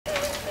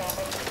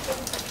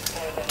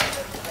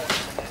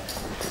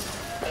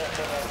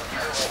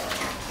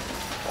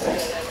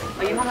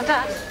My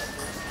dad?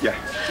 Yeah.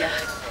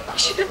 Yeah.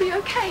 Is she gonna be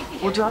okay?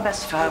 We'll do our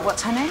best for her.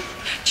 What's her name?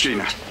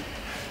 Gina.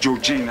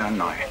 Georgina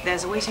Knight.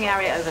 There's a waiting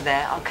area over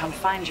there. I'll come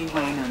find you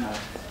when we know more.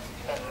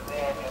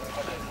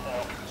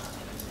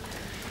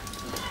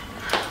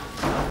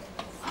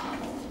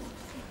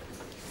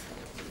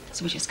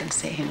 So we're just going to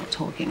sit here not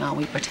talking, are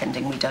we?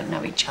 Pretending we don't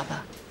know each other.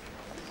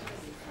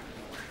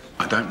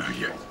 I don't know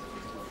you.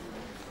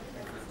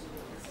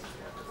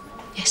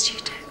 Yes, you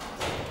do.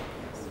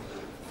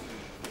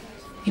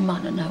 You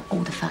might not know all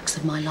the facts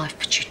of my life,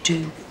 but you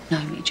do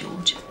know me,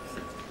 George.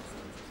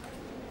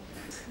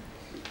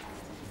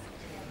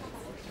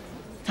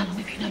 How long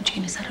have you known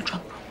Gina's had a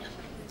drug problem?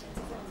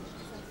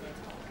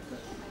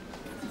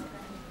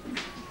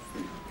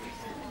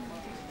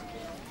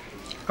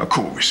 I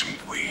caught her with some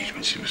weed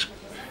when she was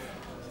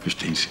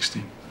 15,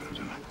 16. I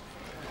don't know.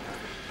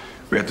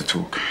 We had to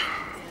talk.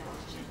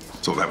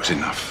 Thought that was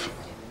enough.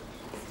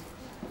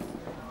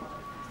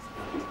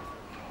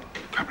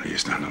 A couple of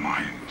years down the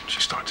line, she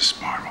started to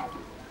spiral.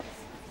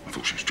 I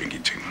thought she was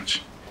drinking too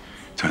much.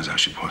 Turns out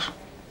she was.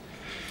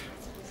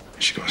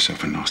 She got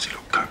herself a nasty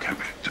little coke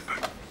habit to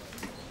boot.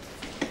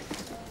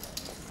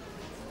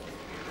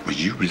 When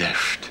you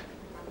left,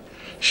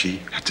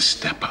 she had to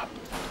step up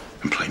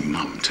and play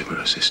mum to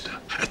her sister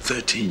at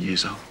 13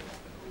 years old.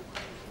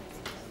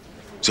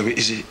 So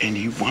is it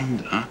any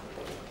wonder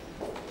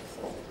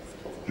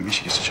when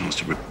she gets a chance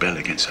to rebel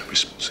against her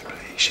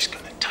responsibility, she's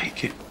going to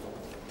take it?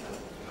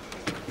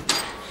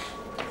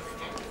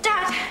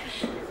 Dad!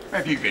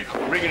 Where have you been?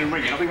 Ringing and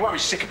ringing. I've been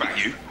worried sick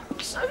about you. I'm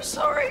so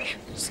sorry.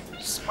 I'm so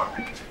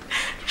sorry.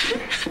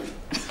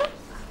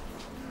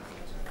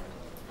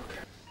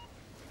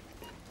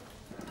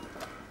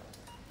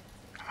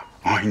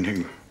 I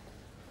knew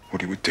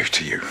what it would do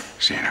to you,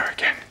 seeing her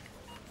again.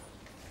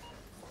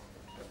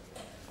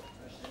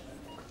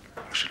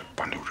 I should have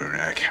bundled her in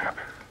a cab,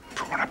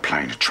 put her on a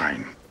plane, a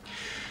train,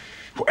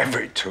 whatever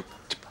it took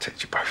to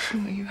protect you both.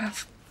 Well, you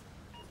have.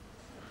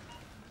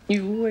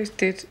 You always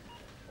did.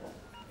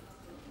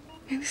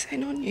 Yeah, this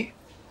ain't on you.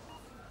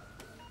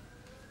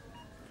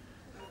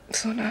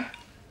 It's on her.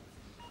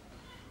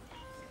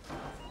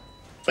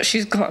 But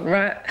she's gone,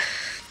 right?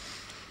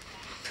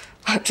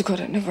 I hope to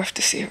God I never have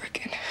to see her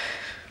again.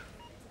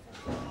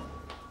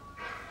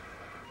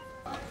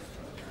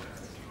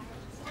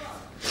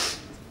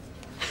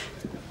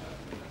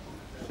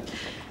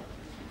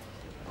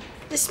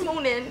 This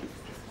morning,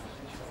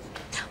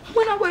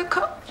 when I woke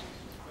up,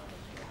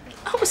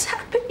 I was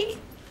happy.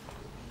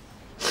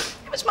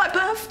 It was my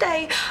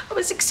birthday. I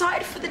was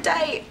excited for the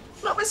day.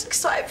 And I was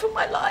excited for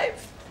my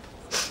life.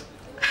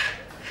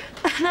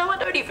 And now I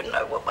don't even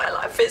know what my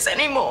life is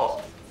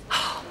anymore.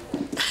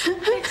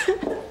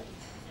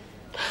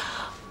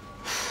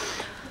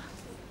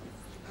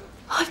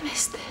 I've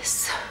missed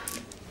this.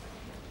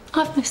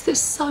 I've missed this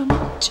so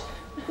much.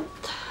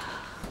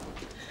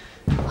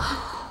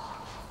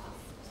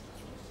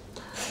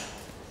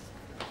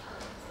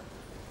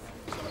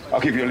 I'll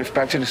give you a lift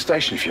back to the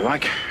station if you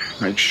like.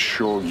 Make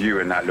sure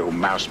you and that little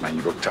mouse man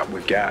you hooked up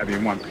with get out of here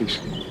in one piece.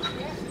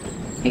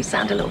 You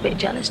sound a little bit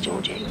jealous,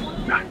 Georgie.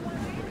 No.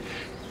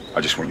 I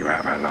just want you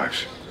out of our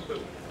lives.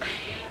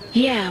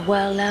 Yeah,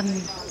 well,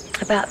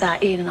 about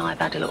that, Ian and I have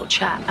had a little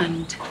chat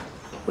and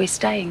we're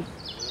staying.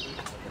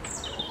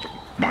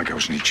 My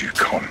girls need you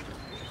gone.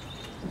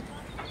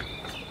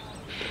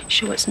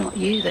 Sure, it's not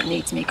you that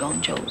needs me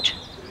gone, George.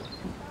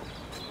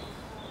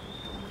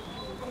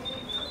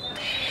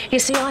 You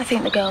see, I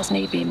think the girls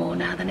need me more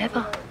now than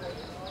ever.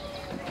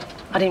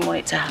 I didn't want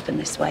it to happen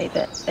this way,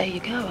 but there you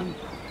go. I'm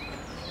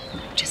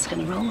just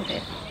gonna roll with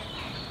it.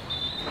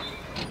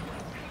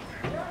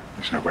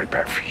 There's no way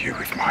back for you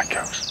with my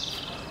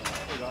girls.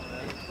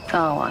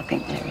 Oh, I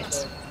think there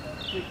is.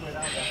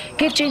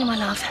 Give Gina my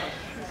love.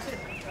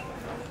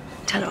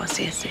 Tell her I'll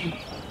see her soon.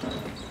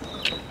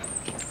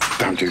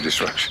 Don't do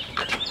this, Rose.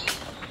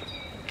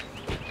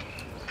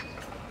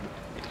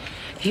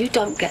 You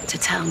don't get to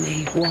tell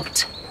me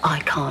what I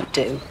can't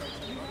do.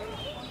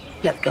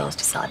 Let the girls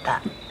decide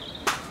that.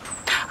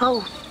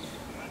 Oh,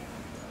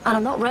 and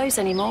I'm not Rose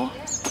anymore.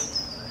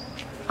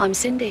 I'm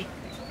Cindy.